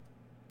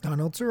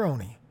Donald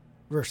Cerrone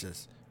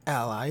versus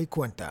Al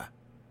Iaquinta.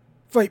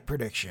 Fight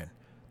prediction.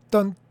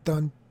 Dun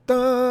dun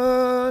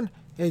dun!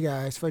 Hey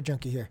guys, Fight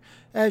Junkie here.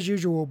 As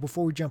usual,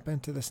 before we jump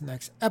into this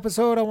next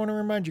episode, I want to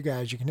remind you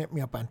guys you can hit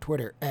me up on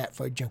Twitter at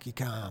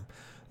FightJunkieCom.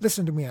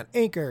 Listen to me on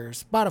Anchor,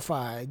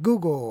 Spotify,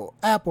 Google,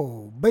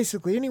 Apple,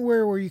 basically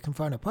anywhere where you can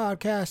find a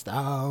podcast,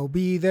 I'll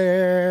be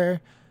there.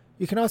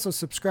 You can also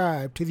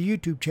subscribe to the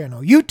YouTube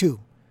channel,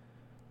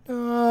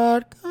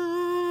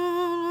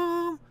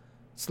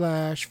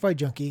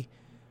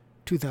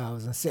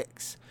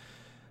 youtube.com/FightJunkie2006.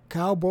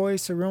 Cowboy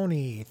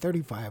Cerrone,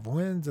 35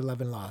 wins,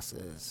 11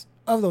 losses.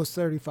 Of those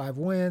 35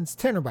 wins,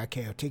 10 are by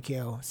KO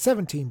TKO,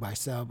 17 by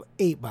sub,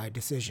 8 by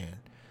decision.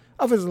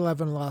 Of his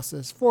 11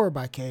 losses, 4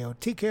 by KO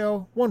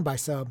TKO, 1 by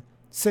sub,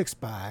 6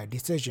 by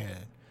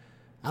decision.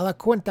 Al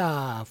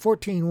Iaquinta,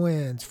 14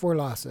 wins, 4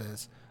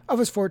 losses. Of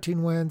his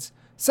 14 wins,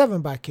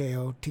 7 by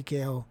KO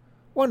TKO,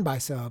 1 by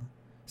sub,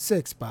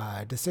 6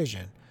 by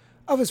decision.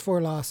 Of his 4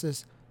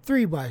 losses,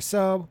 3 by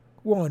sub,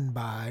 1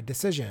 by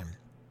decision.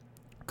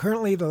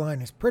 Currently, the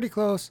line is pretty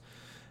close.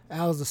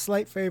 Al's a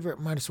slight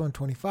favorite, minus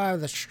 125.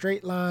 That's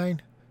straight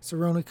line.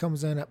 Cerrone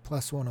comes in at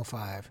plus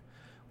 105.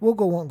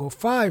 Won't go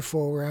 5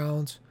 full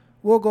rounds.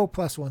 We'll go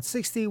plus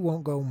 160.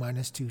 Won't go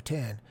minus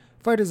 210.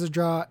 Fight is a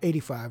draw,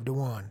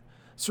 85-1.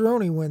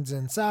 Cerrone wins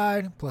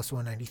inside, plus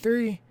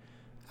 193.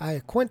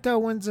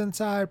 Iaquinta wins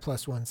inside,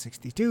 plus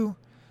 162.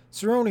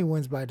 Cerrone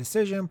wins by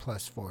decision,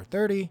 plus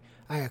 430.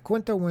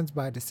 Iaquinta wins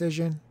by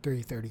decision,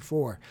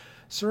 334.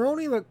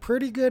 Cerrone looked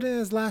pretty good in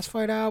his last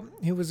fight out.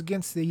 He was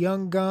against the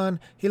young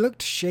gun. He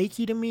looked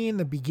shaky to me in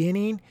the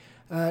beginning.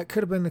 It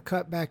could have been the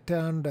cut back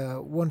down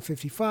to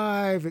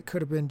 155. It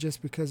could have been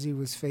just because he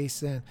was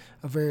facing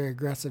a very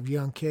aggressive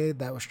young kid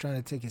that was trying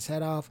to take his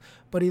head off.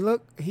 But he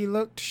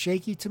looked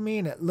shaky to me,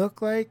 and it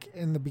looked like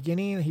in the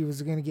beginning he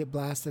was going to get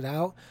blasted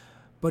out.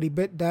 But he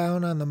bit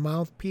down on the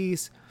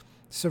mouthpiece,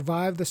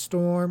 survived the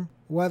storm,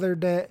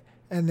 weathered it,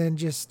 and then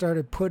just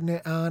started putting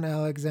it on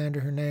Alexander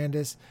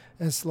Hernandez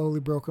and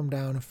slowly broke him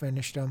down and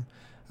finished him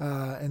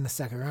in the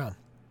second round.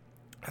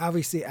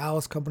 Obviously,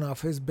 Al's coming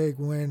off his big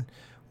win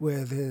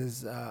with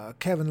his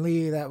Kevin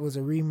Lee. That was a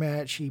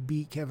rematch. He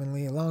beat Kevin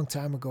Lee a long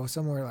time ago,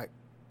 somewhere like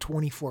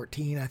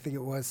 2014, I think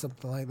it was,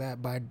 something like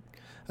that, by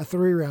a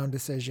 3-round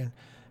decision.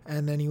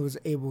 And then he was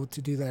able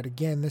to do that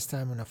again, this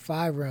time in a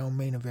 5-round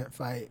main event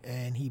fight,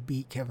 and he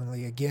beat Kevin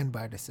Lee again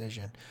by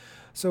decision.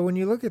 So when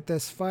you look at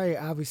this fight,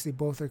 obviously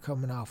both are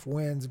coming off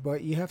wins,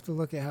 but you have to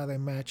look at how they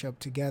match up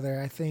together.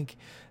 I think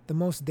the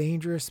most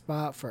dangerous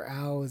spot for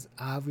Al is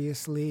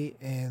obviously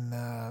in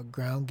the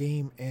ground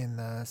game, in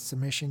the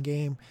submission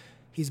game.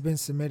 He's been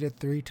submitted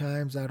 3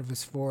 times out of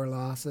his 4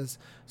 losses.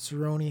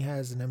 Cerrone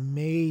has an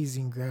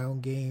amazing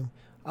ground game,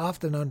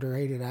 often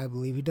underrated, I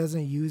believe. He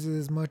doesn't use it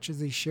as much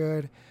as he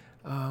should.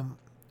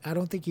 I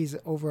don't think he's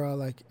overall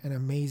like an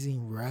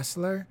amazing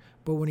wrestler,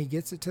 but when he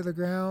gets it to the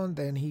ground,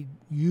 then he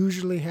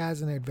usually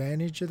has an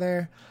advantage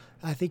there.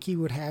 I think he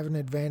would have an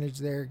advantage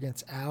there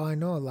against Al. I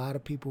know a lot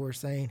of people were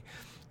saying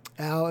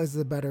Al is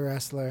the better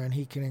wrestler and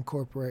he can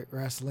incorporate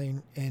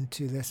wrestling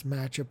into this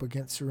matchup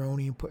against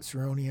Cerrone and put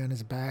Cerrone on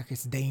his back.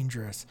 It's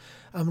dangerous.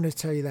 I'm going to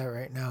tell you that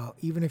right now.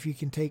 Even if you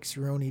can take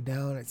Cerrone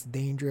down, it's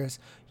dangerous.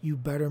 You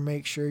better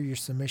make sure your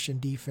submission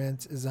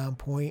defense is on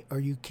point or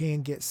you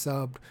can get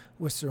subbed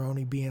with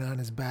Cerrone being on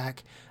his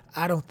back.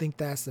 I don't think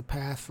that's the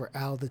path for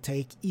Al to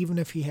take, even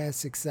if he has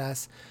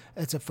success.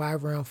 It's a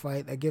 5-round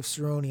fight that gives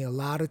Cerrone a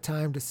lot of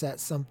time to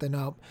set something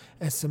up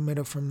and submit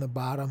it from the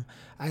bottom.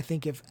 I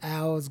think if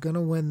Al is going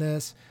to win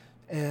this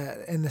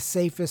in the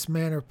safest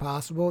manner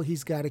possible,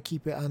 he's got to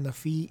keep it on the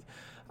feet.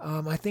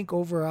 I think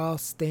overall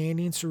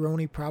standing,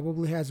 Cerrone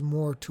probably has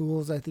more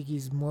tools. I think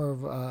he's more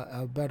of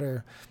a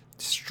better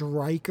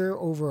striker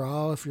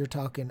overall. If you're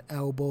talking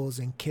elbows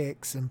and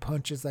kicks and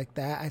punches like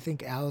that, I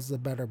think Al's the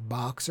better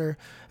boxer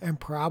and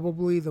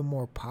probably the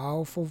more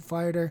powerful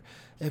fighter.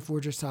 If we're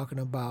just talking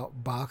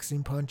about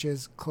boxing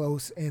punches,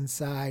 close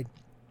inside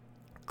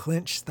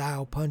clinch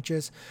style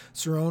punches,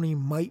 Cerrone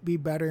might be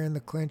better in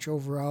the clinch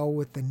overall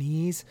with the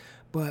knees,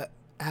 but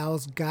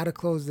Al's got to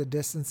close the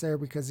distance there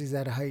because he's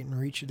at a height and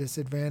reach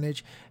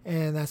disadvantage,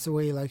 and that's the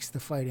way he likes to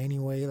fight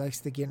anyway. He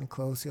likes to get in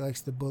close. He likes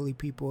to bully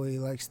people. He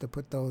likes to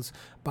put those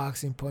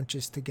boxing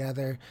punches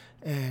together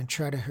and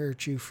try to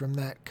hurt you from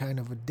that kind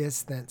of a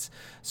distance.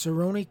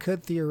 Cerrone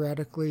could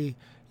theoretically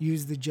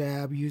use the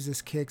jab, use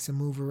his kicks, and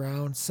move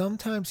around.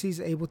 Sometimes he's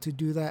able to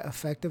do that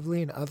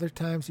effectively, and other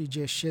times he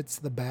just shits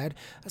the bed.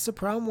 That's the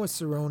problem with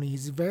Cerrone.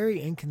 He's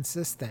very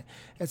inconsistent.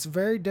 It's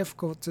very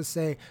difficult to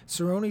say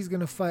Cerrone's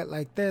going to fight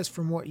like this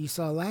from what you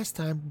saw last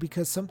time,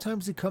 because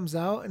sometimes he comes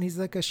out and he's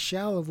like a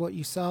shell of what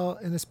you saw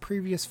in his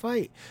previous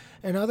fight.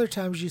 And other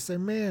times you say,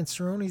 man,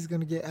 Cerrone's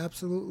going to get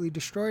absolutely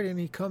destroyed, and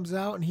he comes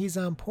out and he's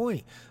on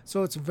point.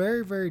 So it's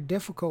very, very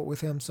difficult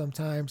with him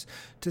sometimes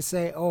to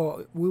say,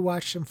 oh, we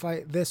watched him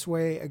fight this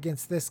way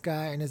against this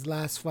guy in his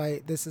last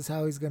fight. This is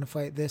how he's going to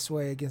fight this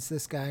way against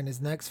this guy in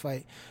his next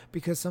fight,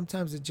 because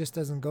sometimes it just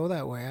doesn't go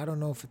that way. I don't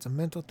know if it's a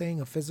mental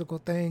thing, a physical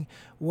thing,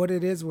 what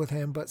it is with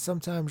him, but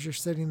sometimes you're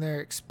sitting there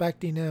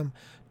expecting him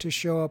to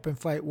show up and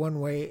fight one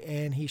way,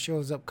 and he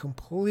shows up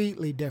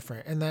completely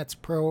different, and that's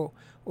pro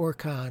or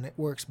con. It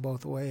works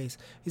both ways.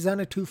 He's on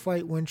a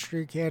 2-fight win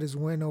streak. He had his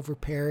win over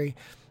Perry,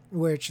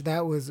 which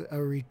that was a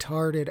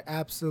retarded,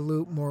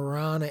 absolute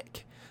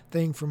moronic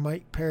thing for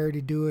Mike Perry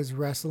to do, is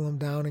wrestle him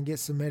down and get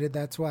submitted.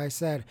 That's why I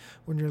said,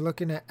 when you're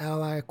looking at Al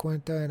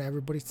Iaquinta and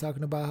everybody's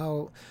talking about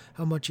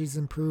how much he's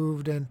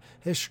improved and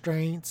his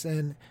strengths,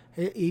 and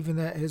even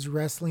that his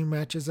wrestling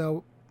matches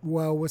out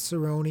well with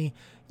Cerrone,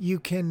 you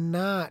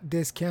cannot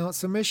discount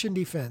submission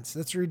defense.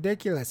 That's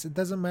ridiculous. It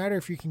doesn't matter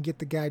if you can get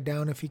the guy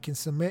down if he can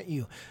submit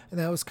you.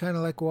 And that was kind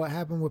of like what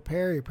happened with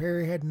Perry.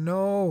 Perry had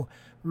no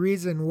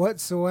reason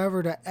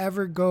whatsoever to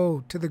ever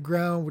go to the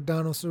ground with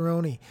Donald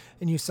Cerrone,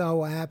 and you saw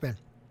what happened.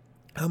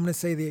 I'm going to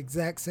say the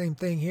exact same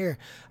thing here.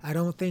 I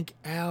don't think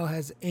Al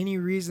has any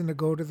reason to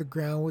go to the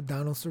ground with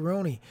Donald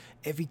Cerrone.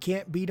 If he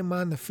can't beat him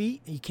on the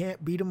feet, you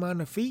can't beat him on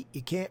the feet.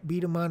 You can't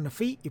beat him on the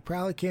feet. You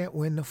probably can't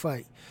win the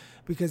fight.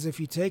 Because if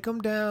you take him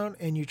down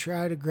and you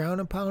try to ground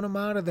and pound him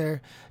out of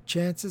there,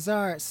 chances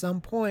are at some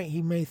point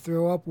he may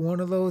throw up one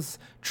of those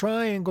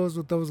triangles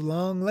with those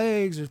long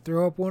legs, or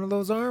throw up one of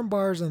those arm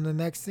bars, and the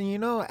next thing you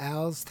know,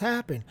 Al's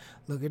tapping.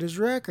 Look at his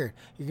record.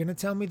 You're going to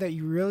tell me that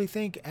you really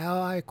think Al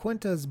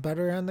Iaquinta is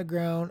better on the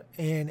ground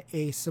in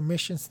a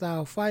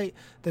submission-style fight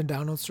than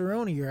Donald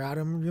Cerrone? You're out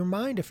of your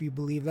mind if you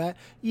believe that,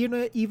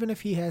 even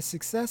if he has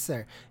success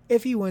there.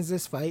 If he wins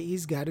this fight,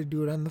 he's got to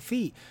do it on the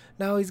feet.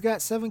 Now, he's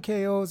got 7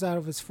 KOs out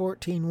of his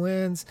 14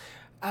 wins.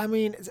 I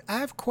mean,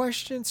 I've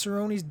questioned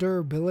Cerrone's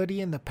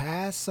durability in the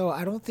past, so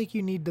I don't think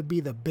you need to be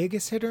the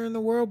biggest hitter in the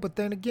world. But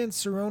then again,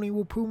 Cerrone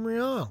will prove me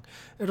wrong.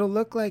 It'll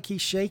look like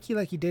he's shaky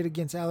like he did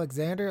against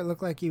Alexander. It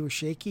looked like he was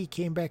shaky. He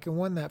came back and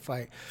won that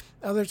fight.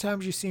 Other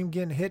times you see him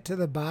getting hit to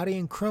the body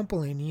and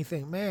crumpling, and you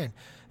think, man,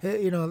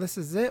 this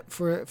is it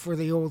for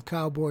the old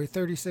cowboy.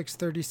 36,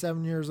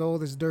 37 years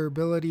old. His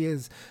durability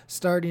is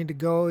starting to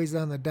go. He's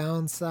on the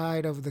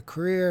downside of the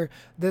career.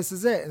 This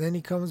is it. And then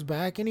he comes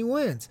back and he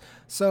wins.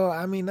 So,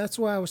 I mean, that's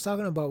why I was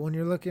talking about when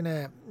you're looking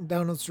at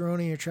Donald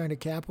Cerrone, you're trying to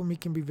cap him, he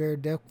can be very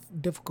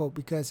difficult,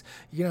 because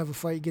you can have a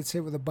fight, he gets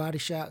hit with a body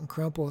shot and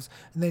crumples,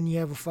 and then you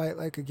have a fight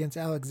like against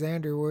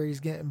Alexander where he's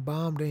getting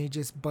bombed and he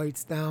just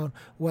bites down,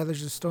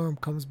 weathers the storm,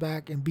 comes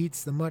back and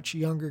beats the much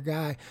younger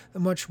guy, the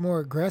much more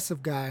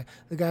aggressive guy.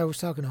 The guy was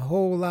talking a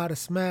whole lot of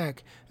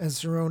smack, and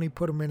Cerrone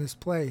put him in his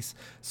place.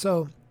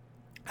 So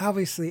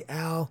obviously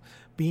Al,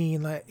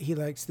 being like he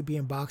likes to be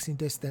in boxing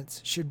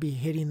distance, should be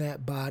hitting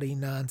that body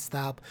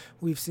nonstop.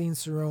 We've seen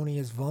Cerrone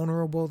is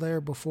vulnerable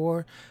there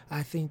before.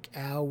 I think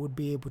Al would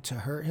be able to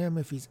hurt him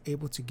if he's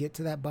able to get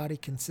to that body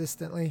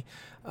consistently.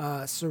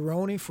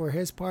 Cerrone, for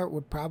his part,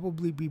 would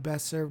probably be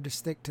best served to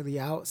stick to the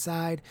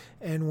outside,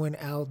 and when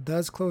Al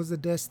does close the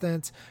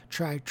distance,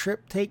 try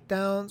trip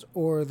takedowns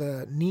or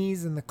the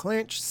knees in the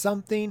clinch,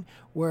 something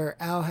where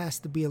Al has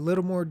to be a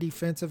little more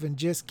defensive and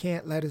just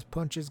can't let his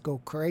punches go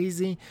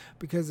crazy,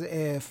 because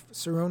if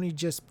Cerrone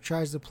just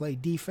tries to play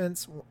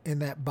defense in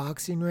that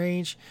boxing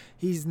range,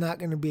 he's not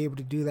going to be able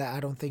to do that, I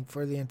don't think,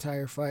 for the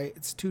entire fight.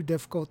 It's too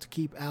difficult to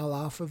keep Al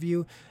off of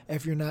you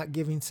if you're not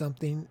giving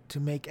something to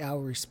make Al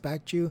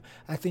respect you.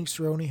 I think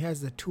Cerrone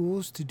has the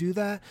tools to do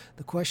that.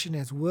 The question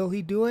is, will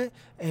he do it,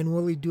 and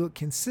will he do it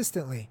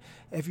consistently?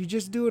 If you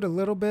just do it a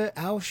little bit,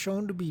 Al's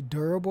shown to be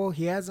durable.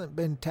 He hasn't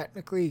been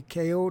technically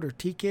KO'd or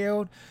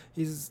TKO'd.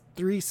 He's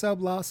 3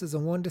 sub-losses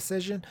and 1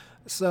 decision.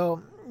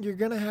 So you're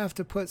going to have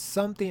to put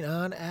something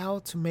on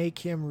Al to make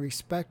him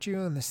respect you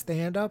in the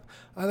stand-up.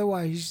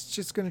 Otherwise, he's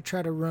just going to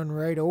try to run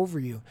right over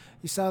you.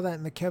 You saw that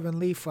in the Kevin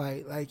Lee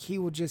fight. Like, he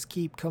will just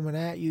keep coming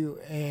at you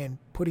and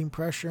putting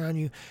pressure on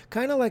you.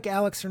 Kind of like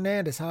Alex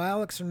Hernandez, how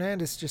Alex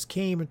Hernandez just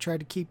came and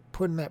tried to keep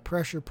putting that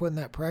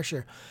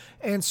pressure.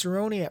 And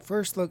Cerrone at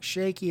first looked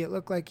shaky. It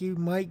looked like he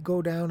might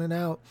go down and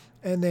out.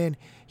 And then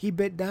he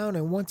bit down.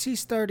 And once he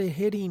started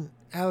hitting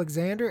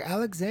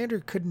Alexander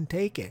couldn't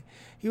take it.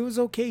 He was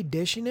okay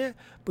dishing it,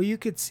 but you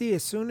could see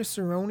as soon as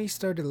Cerrone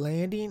started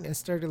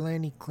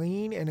landing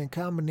clean and in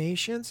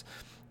combinations,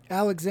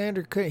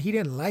 Alexander he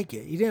didn't like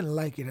it. He didn't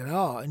like it at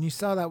all. And you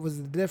saw that was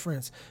the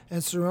difference.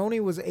 And Cerrone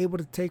was able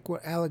to take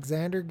what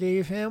Alexander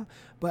gave him,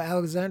 but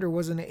Alexander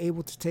wasn't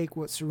able to take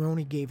what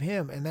Cerrone gave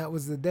him. And that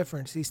was the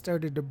difference. He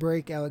started to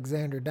break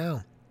Alexander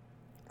down.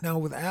 Now,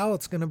 with Al,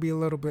 it's going to be a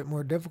little bit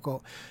more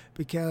difficult,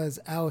 because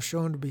Al is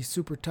shown to be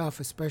super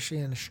tough, especially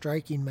in a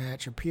striking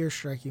match, a pure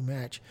striking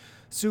match.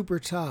 Super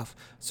tough.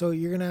 So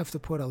you're going to have to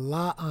put a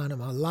lot on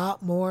him, a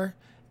lot more,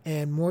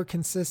 and more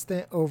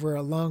consistent over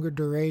a longer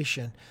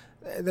duration.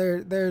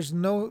 There's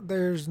no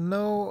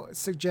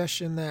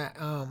suggestion that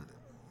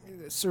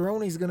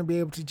Cerrone's going to be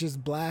able to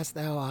just blast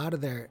Al out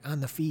of there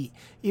on the feet,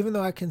 even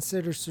though I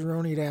consider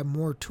Cerrone to have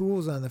more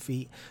tools on the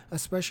feet,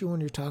 especially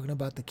when you're talking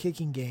about the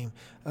kicking game.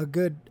 A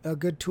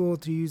good tool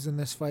to use in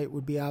this fight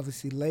would be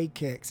obviously leg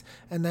kicks,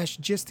 and that's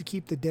just to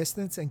keep the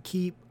distance and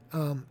keep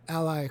Al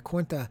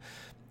Iaquinta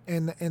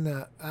and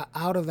the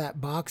out of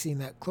that boxing,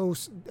 that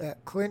close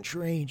clinch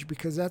range,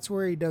 because that's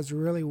where he does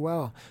really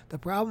well. The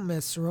problem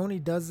is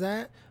Cerrone does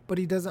that, but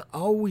he doesn't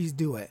always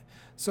do it.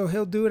 So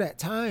he'll do it at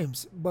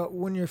times, but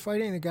when you're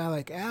fighting a guy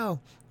like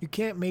Al, you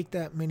can't make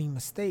that many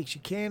mistakes.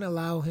 You can't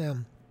allow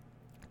him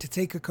to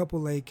take a couple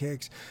leg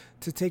kicks,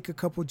 to take a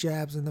couple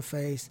jabs in the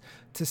face,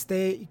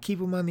 to keep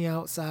him on the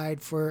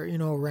outside for, a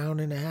round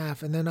and a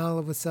half, and then all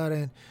of a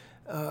sudden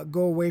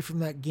go away from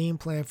that game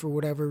plan for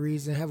whatever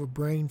reason, have a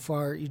brain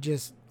fart, you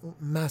just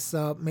mess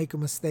up, make a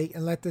mistake,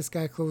 and let this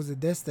guy close the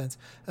distance,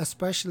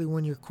 especially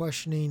when you're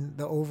questioning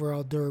the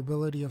overall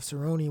durability of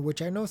Cerrone,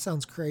 which I know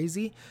sounds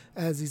crazy,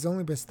 as he's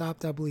only been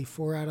stopped, I believe,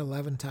 4 out of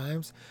 11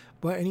 times.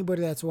 But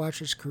anybody that's watched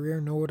his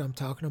career know what I'm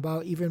talking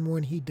about. Even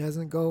when he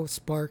doesn't go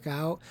spark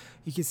out,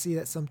 you can see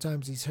that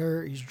sometimes he's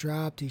hurt, he's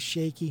dropped, he's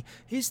shaky.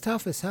 He's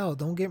tough as hell,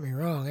 don't get me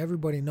wrong.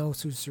 Everybody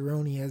knows who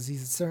Cerrone is.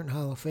 He's a certain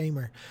Hall of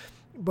Famer.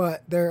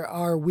 But there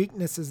are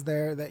weaknesses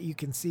there that you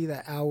can see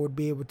that Al would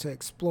be able to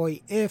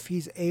exploit if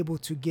he's able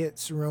to get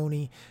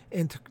Cerrone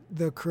into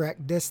the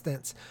correct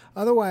distance.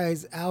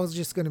 Otherwise, Al's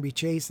just going to be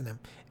chasing him.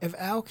 If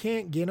Al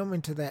can't get him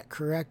into that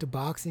correct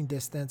boxing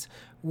distance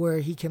where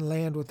he can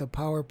land with the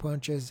power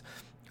punches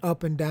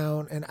up and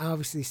down and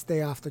obviously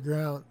stay off the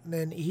ground,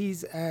 then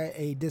he's at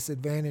a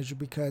disadvantage,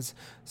 because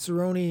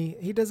Cerrone,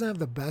 he doesn't have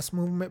the best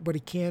movement, but he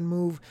can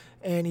move,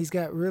 and he's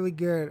got really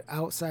good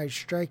outside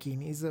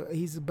striking. He's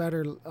a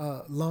better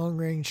long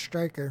range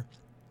striker,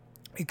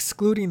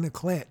 excluding the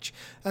clinch.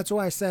 That's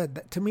why I said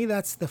that, to me,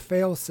 that's the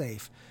fail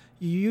safe.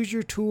 You use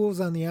your tools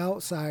on the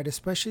outside,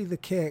 especially the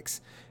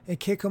kicks, and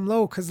kick them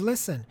low. Because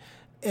listen,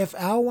 if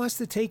Al wants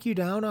to take you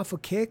down off a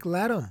kick,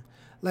 let him.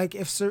 Like,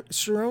 if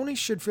Cerrone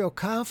should feel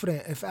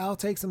confident if Al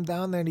takes him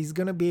down, that he's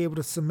going to be able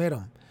to submit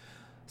him.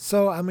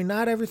 So, I mean,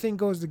 not everything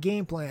goes to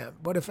game plan.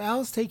 But if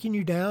Al's taking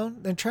you down,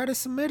 then try to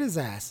submit his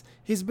ass.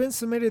 He's been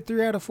submitted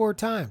 3 out of 4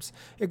 times.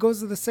 It goes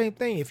to the same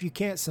thing. If you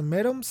can't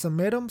submit him,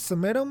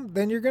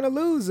 then you're going to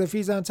lose if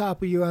he's on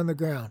top of you on the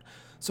ground.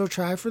 So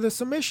try for the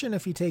submission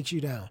if he takes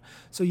you down.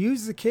 So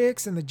use the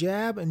kicks and the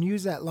jab and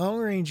use that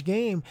long-range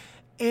game.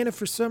 And if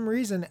for some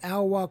reason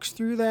Al walks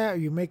through that, or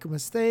you make a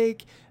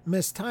mistake,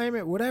 mistime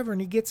it, whatever,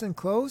 and he gets in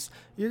close,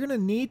 you're going to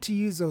need to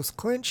use those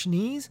clinch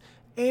knees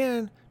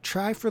and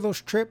try for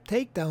those trip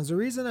takedowns. The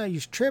reason I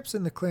use trips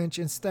in the clinch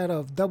instead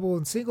of double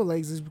and single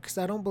legs is because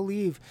I don't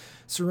believe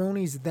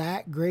Cerrone's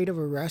that great of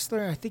a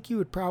wrestler. I think he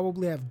would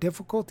probably have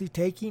difficulty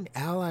taking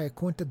Al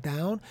Iaquinta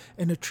down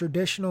in a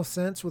traditional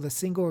sense with a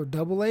single or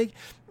double leg.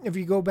 If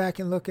you go back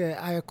and look at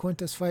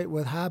Iaquinta's fight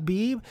with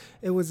Khabib,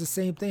 it was the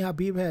same thing.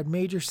 Khabib had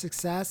major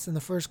success in the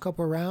first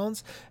couple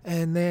rounds,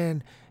 and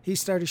then he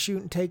started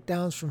shooting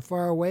takedowns from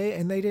far away,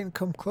 and they didn't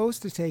come close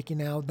to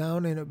taking Al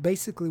down, and it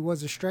basically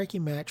was a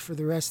striking match for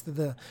the rest of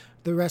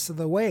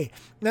the way.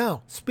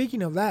 Now,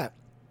 speaking of that,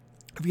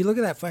 if you look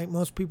at that fight,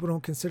 most people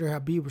don't consider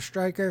Khabib a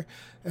striker,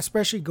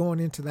 especially going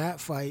into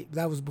that fight.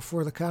 That was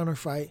before the counter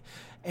fight,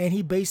 and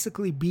he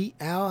basically beat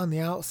Al on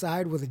the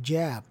outside with a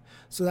jab.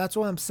 So that's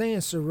why I'm saying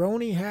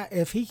Cerrone,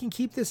 if he can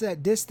keep this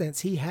at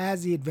distance, he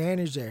has the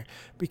advantage there,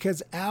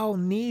 because Al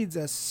needs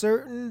a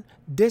certain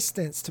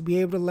distance to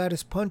be able to let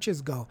his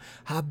punches go.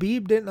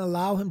 Khabib didn't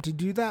allow him to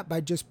do that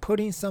by just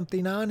putting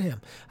something on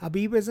him.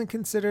 Khabib isn't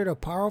considered a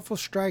powerful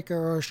striker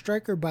or a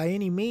striker by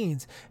any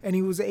means, and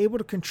he was able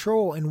to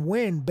control and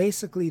win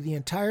basically the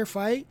entire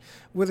fight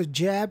with a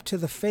jab to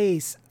the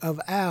face of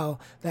Al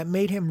that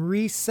made him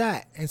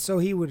reset. And so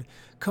he would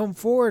come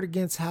forward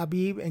against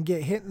Khabib and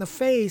get hit in the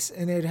face,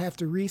 and they'd have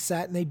to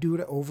reset, and they do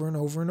it over and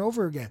over and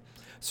over again.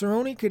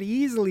 Cerrone could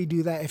easily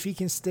do that if he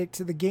can stick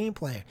to the game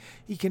plan.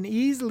 He can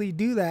easily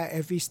do that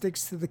if he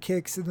sticks to the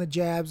kicks and the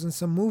jabs and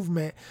some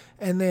movement.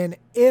 And then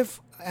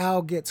if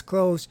Al gets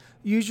close,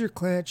 use your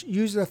clinch,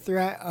 use the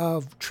threat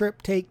of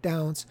trip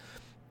takedowns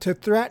to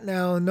threaten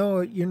Al, and know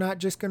you're not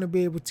just going to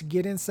be able to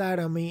get inside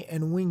on me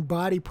and wing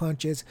body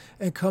punches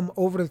and come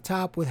over the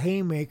top with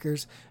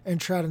haymakers and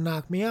try to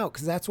knock me out,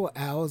 because that's what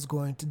Al is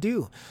going to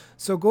do.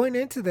 So going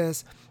into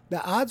this, the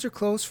odds are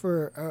close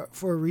for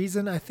a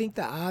reason. I think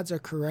the odds are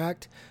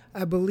correct.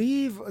 I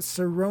believe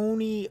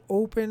Cerrone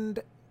opened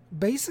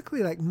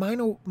basically like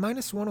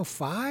minus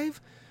 105,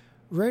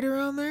 right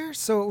around there.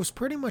 So it was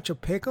pretty much a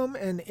pick'em,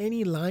 and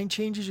any line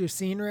changes you're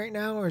seeing right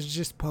now is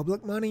just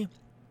public money.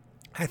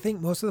 I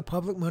think most of the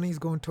public money is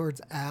going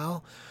towards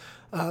Al.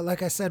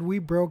 Like I said, we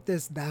broke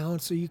this down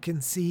so you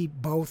can see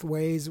both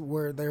ways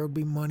where there will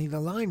be money.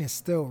 The line is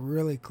still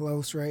really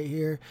close right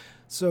here.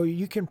 So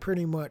you can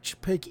pretty much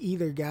pick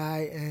either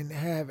guy and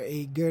have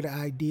a good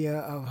idea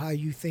of how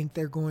you think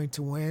they're going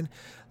to win.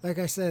 Like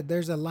I said,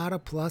 there's a lot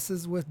of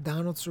pluses with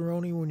Donald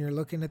Cerrone when you're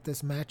looking at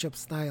this matchup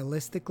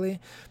stylistically.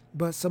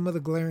 But some of the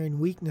glaring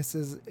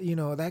weaknesses,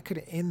 that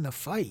could end the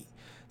fight.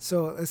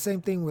 So the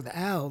same thing with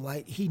Al,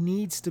 like he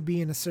needs to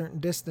be in a certain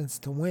distance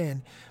to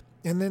win.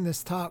 And then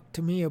this talk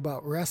to me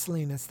about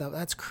wrestling and stuff,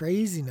 that's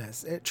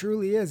craziness. It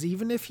truly is.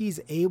 Even if he's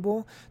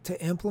able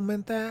to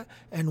implement that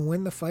and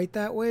win the fight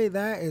that way,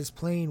 that is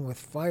playing with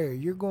fire.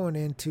 You're going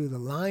into the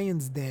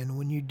lion's den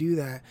when you do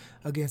that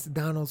against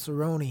Donald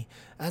Cerrone.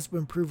 That's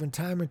been proven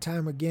time and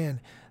time again.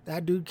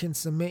 That dude can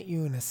submit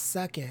you in a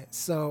second.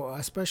 So,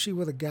 especially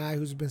with a guy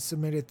who's been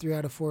submitted 3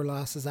 out of 4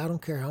 losses, I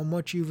don't care how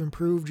much you've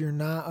improved, you're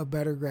not a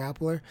better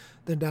grappler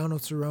than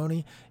Donald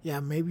Cerrone. Yeah,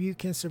 maybe you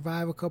can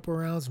survive a couple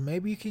rounds,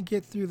 maybe you can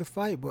get through the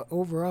fight, but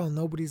overall,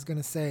 nobody's going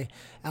to say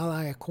Al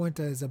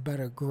Iaquinta is a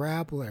better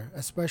grappler,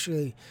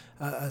 especially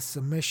a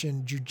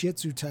submission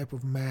jiu-jitsu type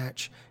of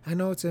match. I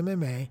know it's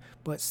MMA,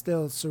 but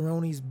still,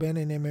 Cerrone's been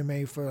in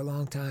MMA for a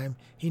long time.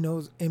 He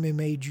knows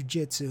MMA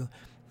jiu-jitsu.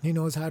 He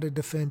knows how to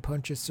defend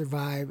punches,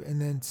 survive, and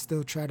then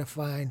still try to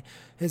find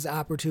his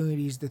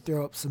opportunities to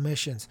throw up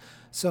submissions.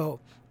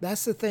 So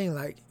that's the thing.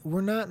 Like,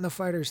 we're not in the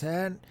fighter's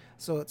head,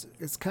 so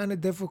it's kind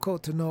of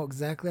difficult to know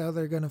exactly how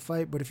they're going to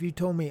fight. But if you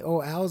told me,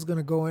 oh, Al's going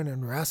to go in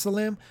and wrestle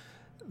him,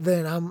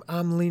 then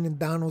I'm leaning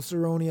Donald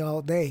Cerrone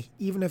all day.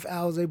 Even if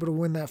Al's able to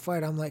win that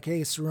fight, I'm like,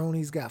 hey,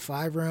 Cerrone's got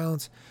 5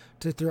 rounds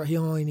to throw. He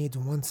only needs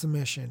 1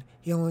 submission.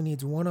 He only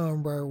needs 1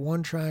 armbar,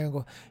 1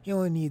 triangle. He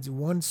only needs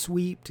 1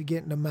 sweep to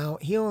get in the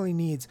mount. He only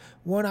needs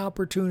 1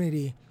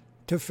 opportunity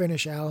to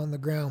finish Al on the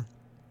ground.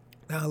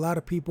 Now, a lot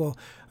of people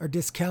are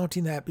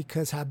discounting that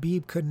because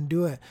Khabib couldn't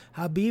do it.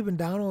 Khabib and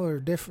Donald are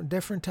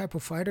different type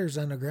of fighters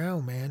on the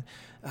ground, man.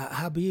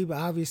 Khabib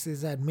obviously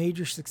has had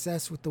major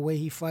success with the way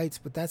he fights,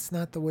 but that's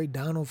not the way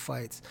Donald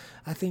fights.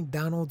 I think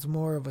Donald's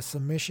more of a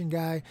submission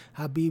guy.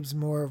 Khabib's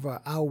more of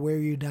a I'll wear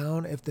you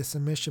down. If the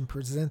submission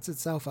presents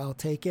itself, I'll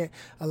take it.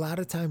 A lot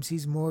of times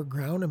he's more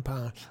ground and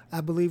pound.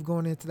 I believe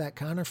going into that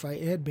Conor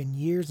fight, it had been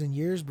years and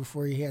years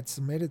before he had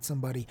submitted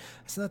somebody.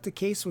 It's not the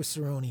case with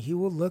Cerrone. He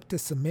will look to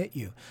submit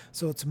you.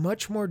 So it's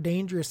much more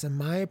dangerous, in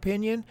my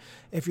opinion,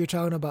 if you're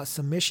talking about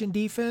submission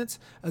defense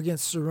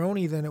against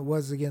Cerrone than it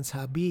was against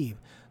Khabib.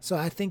 So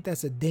I think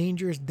that's a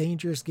dangerous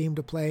game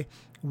to play.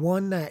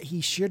 One that he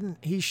shouldn't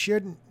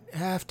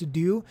have to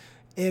do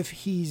if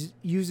he's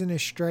using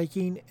his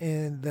striking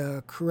in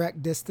the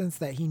correct distance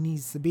that he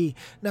needs to be.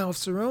 Now, if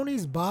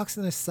Cerrone's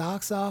boxing his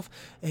socks off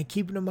and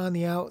keeping him on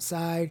the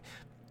outside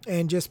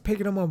and just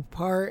picking them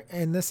apart,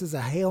 and this is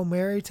a Hail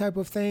Mary type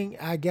of thing,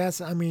 I guess,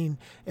 I mean,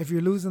 if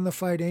you're losing the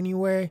fight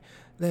anyway,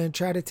 then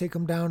try to take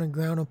them down and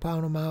ground and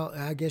pound them out.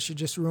 I guess you're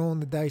just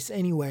rolling the dice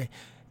anyway.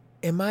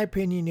 In my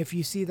opinion, if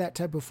you see that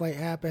type of fight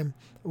happen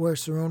where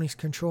Cerrone's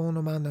controlling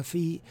him on the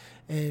feet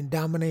and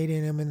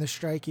dominating him in the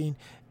striking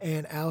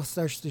and Al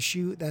starts to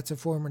shoot, that's a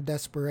form of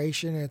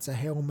desperation. It's a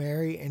Hail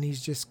Mary, and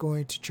he's just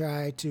going to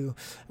try to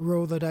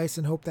roll the dice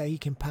and hope that he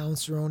can pound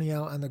Cerrone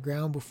out on the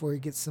ground before he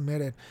gets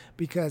submitted,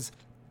 because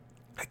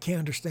I can't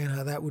understand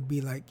how that would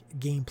be like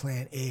game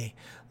plan A.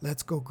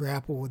 Let's go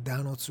grapple with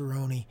Donald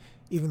Cerrone,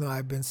 even though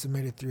I've been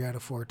submitted 3 out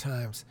of 4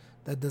 times.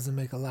 That doesn't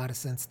make a lot of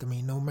sense to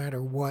me, no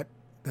matter what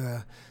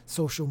the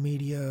social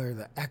media or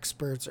the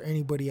experts or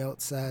anybody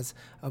else says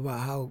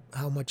about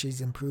how much he's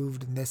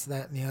improved and this,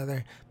 that, and the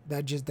other.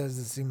 That just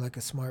doesn't seem like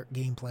a smart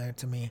game plan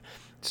to me.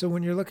 So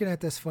when you're looking at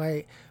this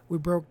fight, we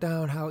broke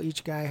down how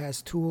each guy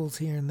has tools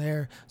here and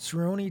there.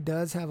 Cerrone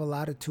does have a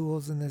lot of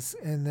tools in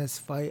this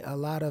fight, a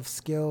lot of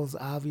skills,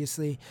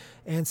 obviously,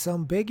 and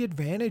some big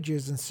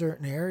advantages in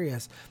certain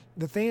areas.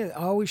 The thing that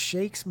always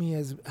shakes me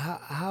is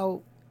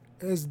how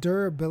his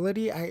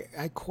durability,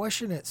 I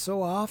question it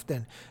so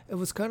often. It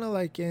was kind of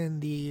like in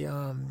the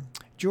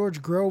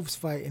George Groves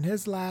fight, in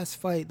his last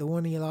fight, the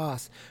one he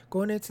lost.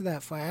 Going into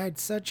that fight, I had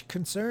such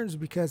concerns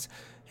because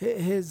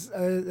his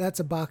that's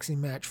a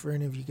boxing match for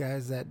any of you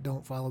guys that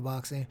don't follow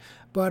boxing.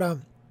 But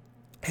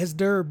his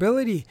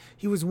durability,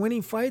 he was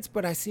winning fights,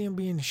 but I see him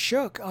being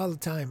shook all the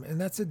time, and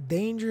that's a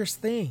dangerous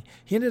thing.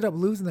 He ended up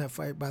losing that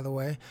fight, by the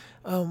way.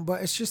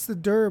 But it's just the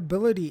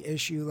durability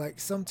issue.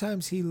 Like,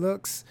 sometimes he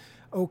looks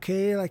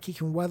okay, like he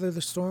can weather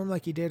the storm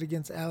like he did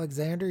against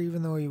Alexander,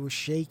 even though he was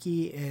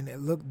shaky and it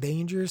looked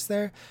dangerous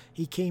there.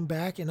 He came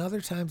back, and other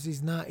times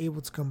he's not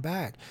able to come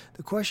back.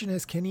 The question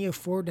is, can he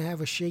afford to have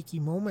a shaky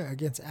moment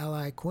against Al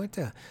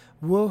Iaquinta?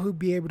 Will he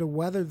be able to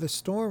weather the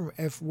storm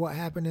if what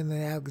happened in the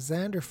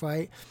Alexander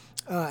fight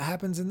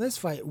happens in this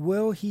fight?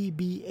 Will he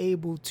be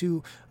able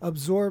to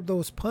absorb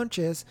those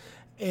punches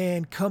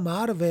and come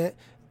out of it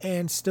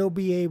and still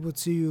be able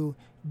to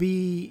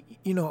be,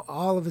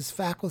 all of his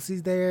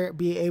faculties there,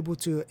 be able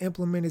to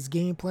implement his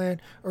game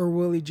plan, or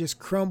will he just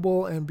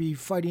crumble and be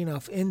fighting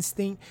off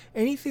instinct?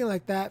 Anything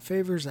like that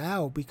favors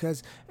Al,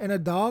 because in a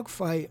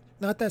dogfight,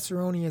 not that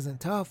Cerrone isn't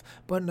tough,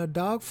 but in a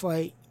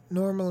dogfight,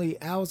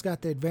 normally Al's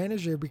got the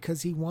advantage there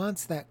because he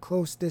wants that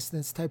close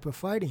distance type of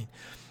fighting.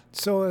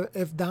 So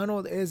if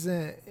Donald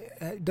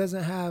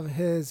doesn't have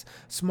his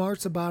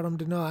smarts about him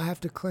to know, I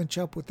have to clinch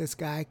up with this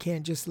guy, I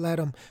can't just let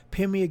him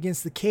pin me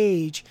against the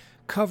cage,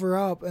 cover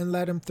up, and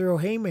let him throw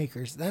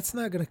haymakers. That's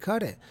not going to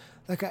cut it.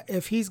 Like,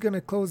 if he's going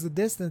to close the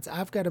distance,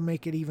 I've got to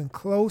make it even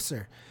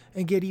closer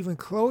and get even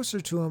closer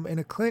to him in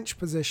a clinch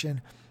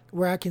position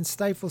where I can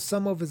stifle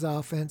some of his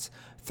offense,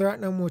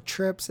 threaten him with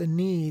trips and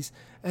knees,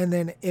 and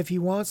then if he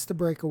wants to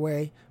break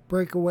away,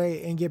 break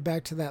away and get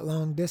back to that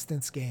long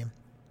distance game.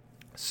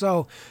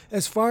 So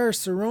as far as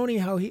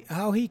Cerrone,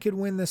 how he could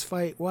win this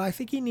fight, well, I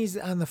think he needs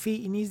on the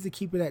feet. He needs to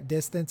keep it at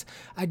distance.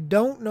 I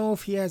don't know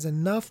if he has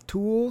enough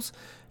tools,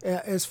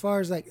 as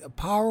far as like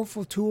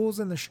powerful tools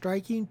in the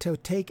striking to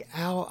take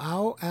Al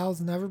out.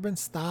 Al's never been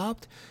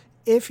stopped.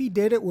 If he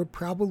did, it would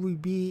probably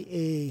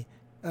be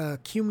a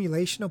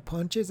accumulation of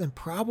punches and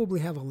probably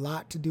have a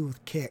lot to do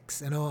with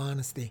kicks. In all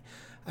honesty,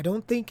 I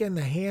don't think in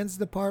the hands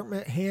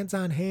department, hands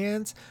on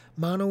hands,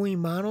 mano y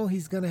mano,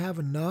 he's gonna have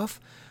enough.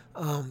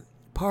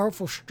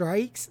 Powerful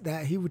strikes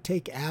that he would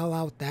take Al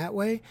out that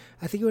way.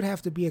 I think it would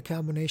have to be a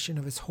combination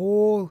of his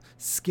whole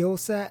skill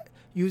set,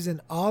 using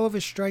all of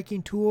his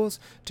striking tools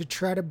to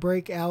try to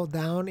break Al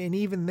down. And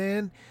even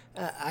then,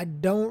 I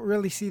don't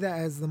really see that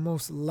as the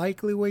most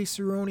likely way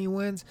Cerrone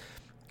wins.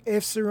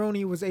 If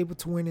Cerrone was able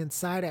to win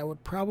inside, I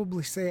would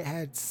probably say it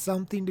had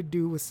something to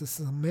do with the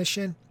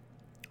submission,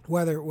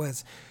 whether it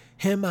was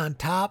him on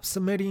top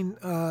submitting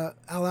Al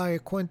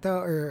Iaquinta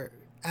or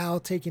Al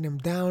taking him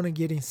down and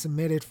getting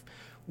submitted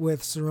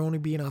with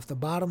Cerrone being off the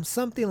bottom,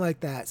 something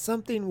like that,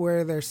 something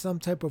where there's some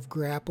type of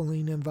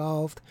grappling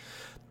involved.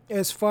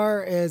 As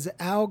far as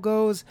Al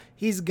goes,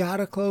 he's got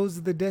to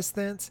close the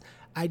distance.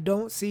 I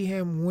don't see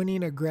him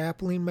winning a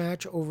grappling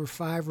match over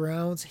 5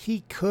 rounds.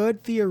 He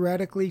could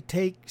theoretically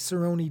take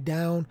Cerrone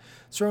down.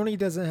 Cerrone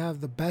doesn't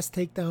have the best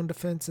takedown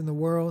defense in the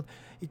world.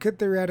 He could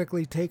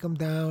theoretically take him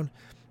down,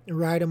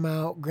 ride him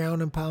out,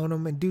 ground and pound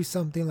him, and do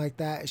something like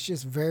that. It's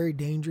just very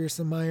dangerous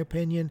in my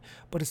opinion,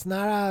 but it's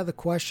not out of the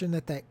question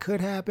that that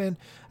could happen.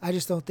 I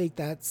just don't think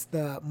that's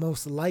the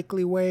most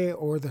likely way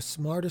or the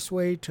smartest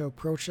way to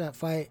approach that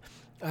fight.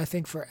 I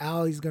think for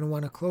Al, he's going to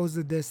want to close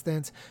the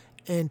distance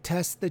and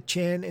test the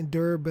chin and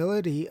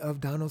durability of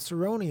Donald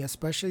Cerrone,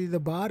 especially the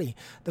body.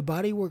 The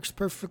body works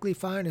perfectly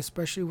fine,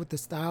 especially with the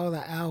style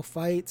that Al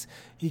fights.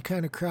 He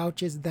kind of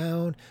crouches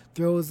down,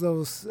 throws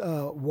those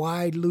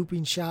wide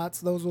looping shots.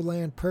 Those will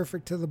land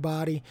perfect to the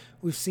body.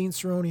 We've seen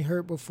Cerrone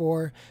hurt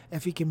before.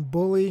 If he can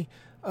bully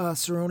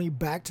Cerrone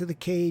back to the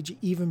cage,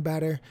 even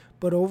better.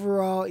 But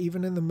overall,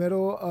 even in the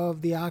middle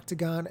of the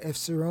octagon, if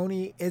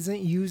Cerrone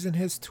isn't using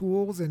his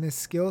tools and his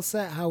skill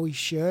set how he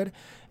should,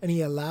 and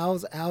he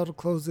allows Al to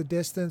close the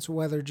distance,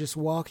 whether just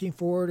walking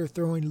forward or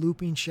throwing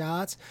looping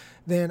shots,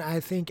 then I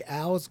think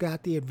Al's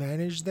got the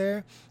advantage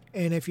there.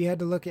 And if you had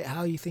to look at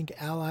how you think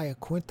Al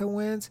Iaquinta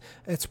wins,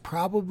 it's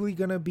probably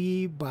going to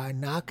be by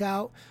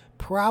knockout,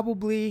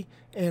 probably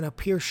in a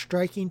pure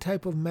striking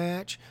type of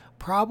match,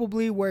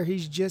 probably where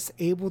he's just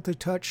able to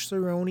touch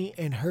Cerrone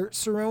and hurt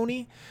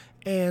Cerrone,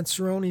 and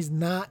Cerrone's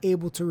not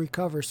able to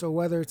recover. So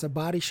whether it's a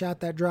body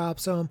shot that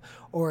drops him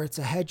or it's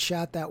a head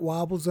shot that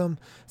wobbles him,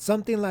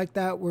 something like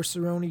that where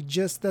Cerrone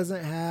just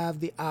doesn't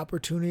have the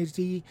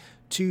opportunity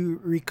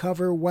to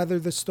recover, weather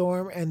the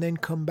storm, and then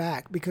come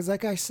back. Because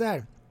like I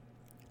said,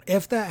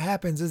 if that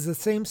happens, it's the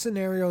same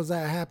scenarios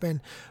that happened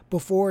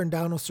before in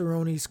Donald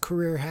Cerrone's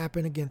career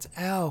happened against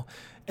Al.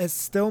 It's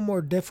still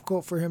more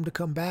difficult for him to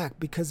come back,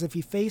 because if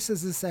he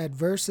faces this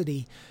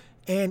adversity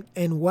and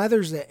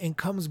weathers it and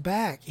comes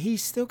back,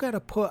 he's still got to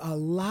put a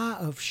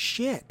lot of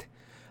shit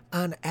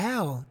on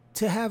Al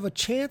to have a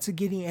chance of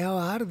getting Al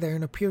out of there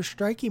in a pure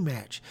striking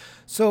match.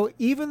 So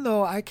even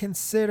though I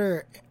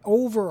consider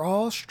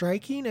overall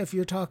striking, if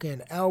you're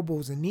talking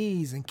elbows and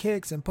knees and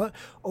kicks and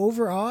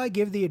overall I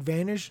give the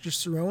advantage to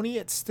Cerrone,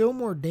 it's still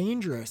more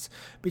dangerous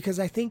because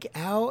I think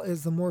Al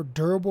is the more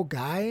durable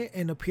guy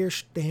in a pure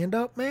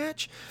stand-up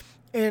match.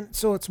 And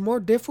so it's more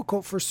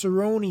difficult for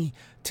Cerrone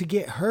to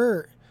get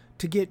hurt,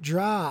 to get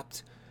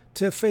dropped,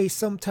 to face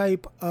some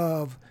type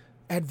of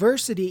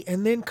adversity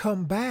and then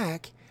come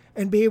back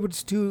and be able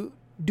to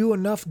do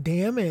enough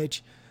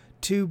damage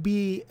to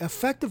be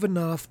effective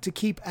enough to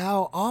keep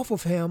Al off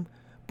of him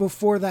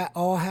before that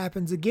all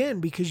happens again,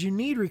 because you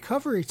need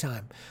recovery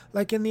time.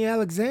 Like in the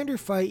Alexander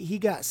fight, he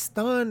got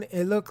stunned.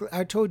 It looked,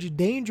 I told you,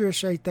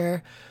 dangerous right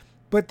there.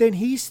 But then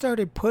he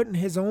started putting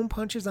his own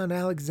punches on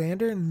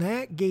Alexander, and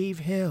that gave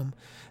him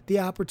the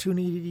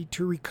opportunity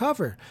to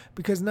recover,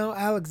 because now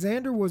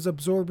Alexander was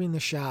absorbing the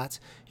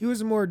shots. He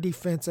was more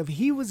defensive.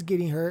 He was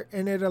getting hurt,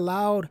 and it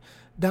allowed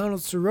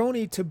Donald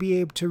Cerrone to be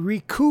able to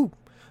recoup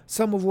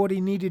some of what he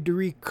needed to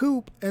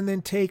recoup and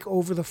then take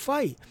over the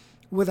fight.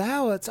 With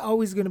Al, it's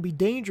always going to be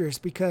dangerous,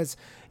 because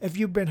if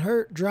you've been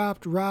hurt,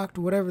 dropped, rocked,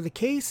 whatever the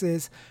case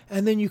is,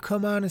 and then you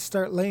come on and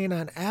start laying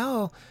on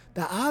Al,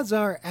 the odds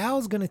are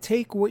Al's going to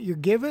take what you're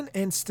given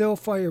and still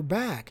fire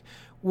back.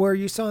 Where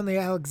you saw in the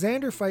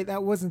Alexander fight,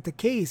 that wasn't the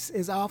case.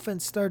 His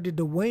offense started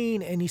to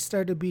wane and he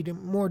started to be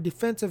more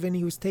defensive, and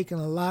he was taking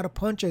a lot of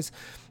punches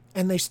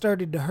and they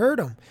started to hurt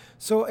him.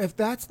 So if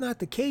that's not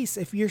the case,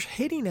 if you're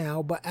hitting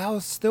Al but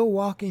Al's still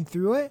walking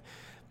through it,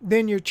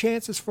 then your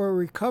chances for a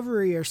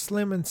recovery are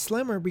slim and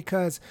slimmer,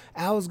 because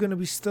Al's going to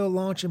be still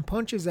launching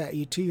punches at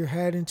you, to your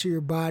head, into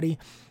your body,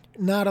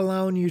 not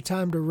allowing you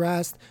time to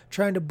rest,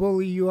 trying to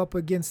bully you up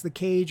against the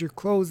cage or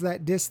close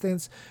that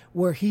distance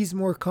where he's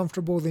more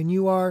comfortable than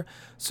you are.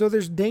 So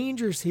there's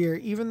dangers here.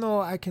 Even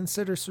though I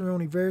consider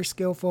Cerrone very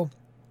skillful,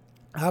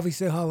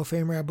 Obviously, a Hall of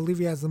Famer. I believe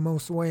he has the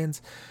most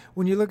wins.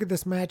 When you look at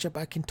this matchup,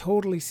 I can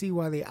totally see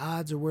why the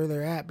odds are where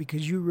they're at,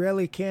 because you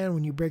really can,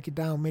 when you break it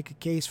down, make a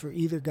case for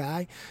either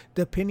guy,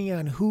 depending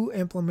on who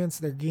implements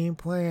their game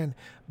plan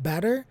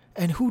better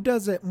and who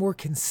does it more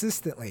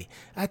consistently.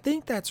 I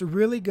think that's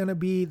really going to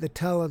be the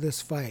tell of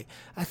this fight.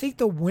 I think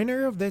the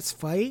winner of this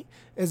fight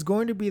is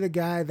going to be the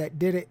guy that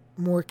did it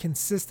more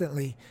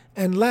consistently,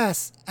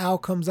 unless Al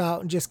comes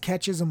out and just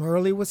catches him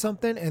early with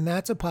something, and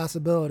that's a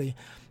possibility,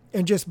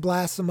 and just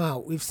blasts him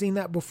out. We've seen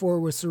that before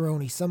with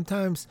Cerrone.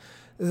 Sometimes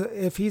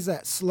if he's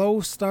that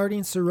slow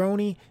starting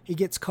Cerrone, he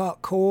gets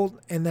caught cold,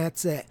 and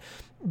that's it.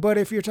 But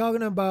if you're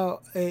talking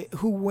about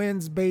who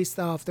wins based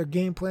off their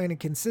game plan and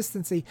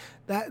consistency,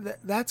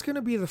 that's going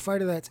to be the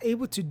fighter that's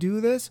able to do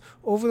this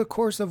over the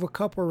course of a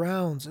couple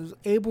rounds, is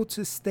able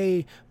to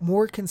stay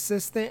more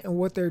consistent in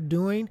what they're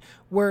doing.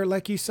 Where,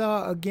 like you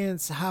saw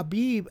against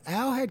Khabib,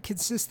 Al had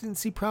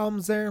consistency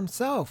problems there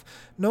himself.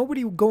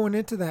 Nobody going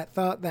into that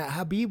thought that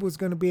Khabib was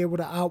going to be able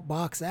to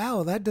outbox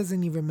Al. That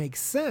doesn't even make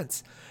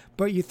sense.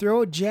 But you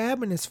throw a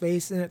jab in his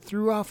face, and it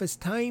threw off his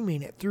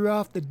timing. It threw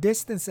off the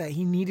distance that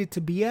he needed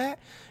to be at,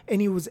 and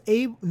he was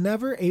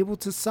never able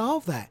to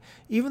solve that.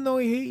 Even though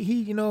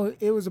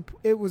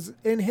it was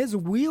in his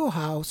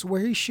wheelhouse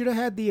where he should have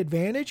had the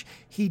advantage,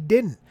 he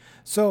didn't.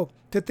 So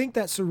to think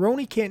that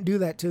Cerrone can't do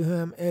that to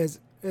him is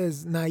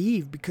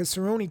naive, because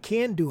Cerrone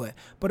can do it.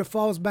 But it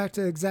falls back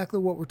to exactly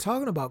what we're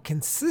talking about: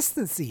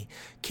 consistency.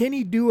 Can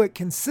he do it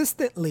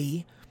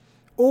consistently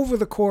over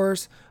the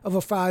course of a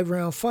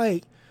 5-round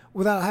fight,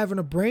 without having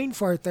a brain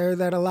fart there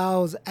that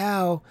allows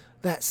Al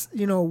that's,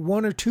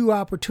 1 or 2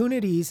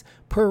 opportunities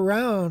per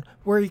round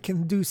where he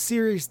can do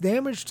serious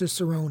damage to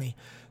Cerrone?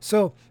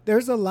 So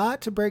there's a lot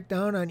to break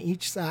down on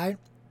each side.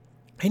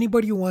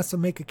 Anybody who wants to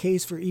make a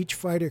case for each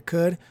fighter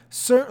could.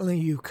 Certainly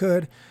you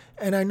could.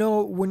 And I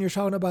know when you're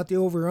talking about the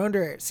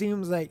over-under, it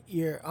seems like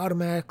you're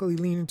automatically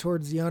leaning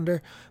towards the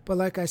under. But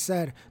like I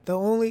said, the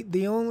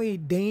only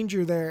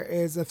danger there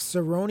is if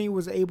Cerrone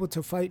was able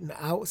to fight an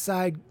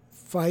outside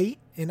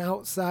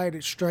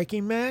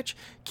striking match,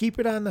 keep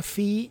it on the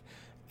feet,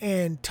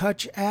 and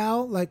touch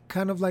Al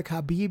kind of like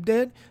Khabib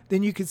did,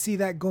 then you could see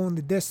that going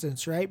the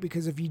distance, right?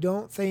 Because if you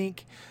don't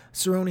think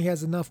Cerrone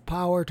has enough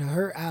power to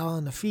hurt Al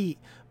on the feet,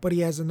 but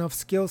he has enough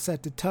skill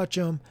set to touch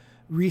him,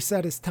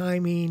 reset his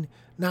timing,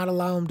 not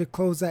allow him to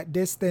close that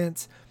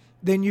distance,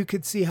 then you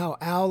could see how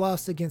Al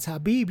lost against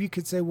Khabib. You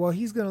could say, well,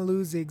 he's going to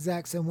lose the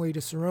exact same way to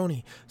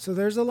Cerrone. So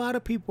there's a lot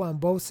of people on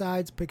both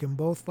sides picking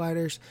both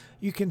fighters.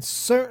 You can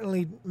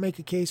certainly make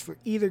a case for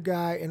either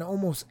guy in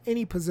almost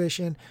any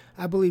position.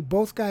 I believe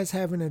both guys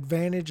have an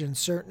advantage in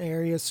certain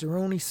areas.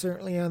 Cerrone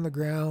certainly on the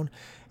ground,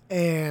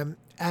 and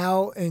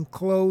Al in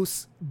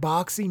close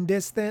boxing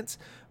distance.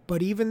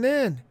 But even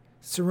then,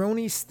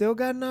 Cerrone's still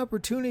got an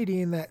opportunity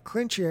in that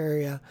clinch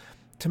area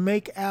to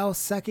make Al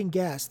second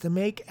guess, to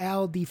make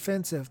Al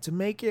defensive, to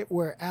make it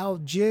where Al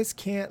just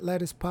can't let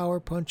his power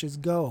punches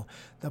go.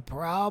 The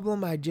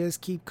problem I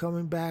just keep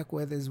coming back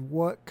with is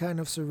what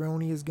kind of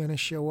Cerrone is going to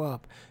show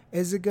up.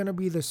 Is it going to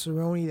be the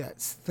Cerrone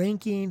that's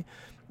thinking,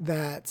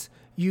 that's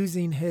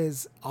using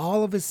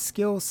all of his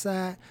skill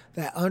set,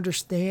 that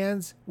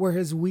understands where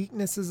his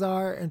weaknesses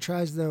are and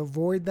tries to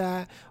avoid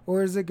that?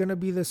 Or is it going to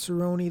be the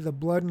Cerrone, the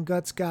blood and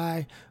guts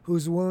guy,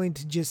 who's willing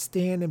to just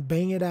stand and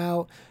bang it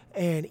out?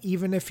 And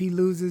even if he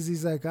loses,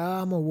 he's like,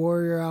 I'm a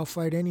warrior, I'll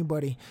fight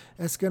anybody.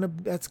 That's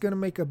gonna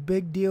make a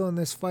big deal in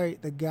this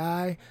fight. The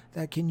guy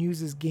that can use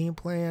his game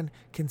plan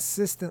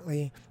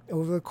consistently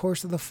over the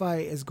course of the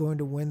fight is going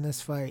to win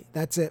this fight.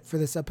 That's it for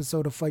this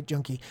episode of Fight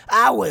Junkie.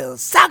 I will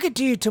sock it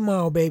to you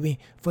tomorrow, baby.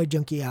 Fight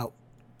Junkie out.